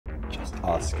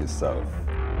ask yourself,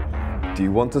 do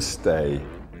you want to stay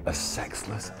a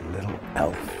sexless little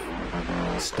elf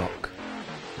stuck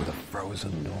with a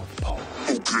frozen North Pole?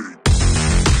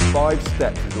 5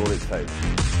 steps is all it takes.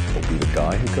 Or be the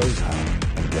guy who goes home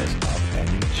and gets up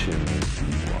any chimney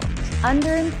he wants.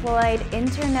 Underemployed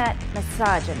internet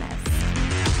misogynist.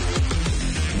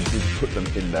 You just put them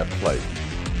in their place.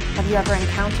 Have you ever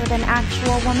encountered an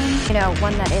actual woman? You know,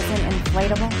 one that isn't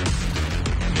inflatable?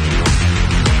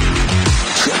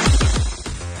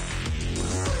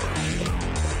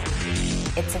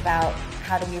 It's about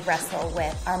how do we wrestle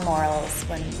with our morals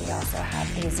when we also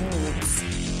have these needs.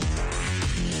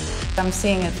 I'm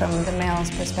seeing it from the male's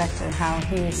perspective, how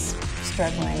he's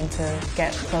struggling to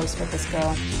get close with this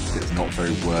girl. It's not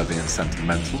very worthy and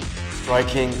sentimental.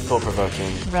 Striking,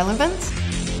 thought-provoking. Relevant?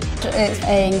 It's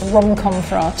a rom-com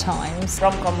for our times.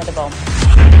 Rom-com with a bomb.